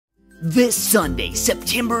This Sunday,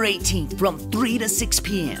 September 18th from 3 to 6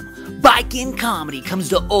 p.m., Bikin' Comedy comes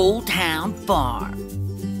to Old Town Farm.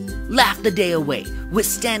 Laugh the day away with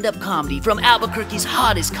stand-up comedy from Albuquerque's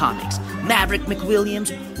hottest comics, Maverick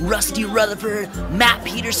Mcwilliams, Rusty Rutherford, Matt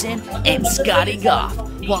Peterson, and Scotty Goff,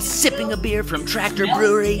 while sipping a beer from Tractor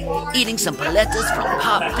Brewery, eating some paletas from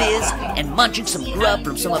Pop Fizz, and munching some grub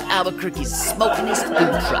from some of Albuquerque's smokingest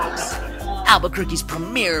food trucks. Albuquerque's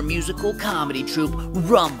premier musical comedy troupe,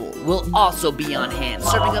 Rumble, will also be on hand,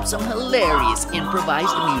 serving up some hilarious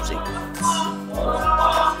improvised music.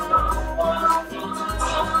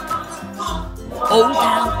 Old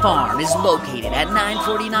Town Farm is located at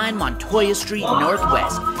 949 Montoya Street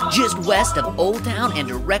Northwest, just west of Old Town and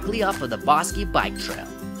directly off of the Bosque Bike Trail.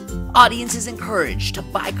 Audience is encouraged to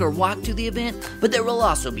bike or walk to the event, but there will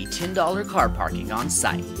also be $10 car parking on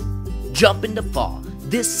site. Jump into fall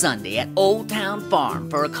this Sunday at Old Town Farm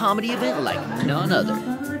for a comedy event like none other.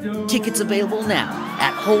 Tickets available now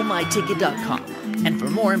at holdmyticket.com, and for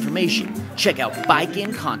more information, check out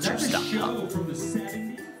bikinconcerts.com.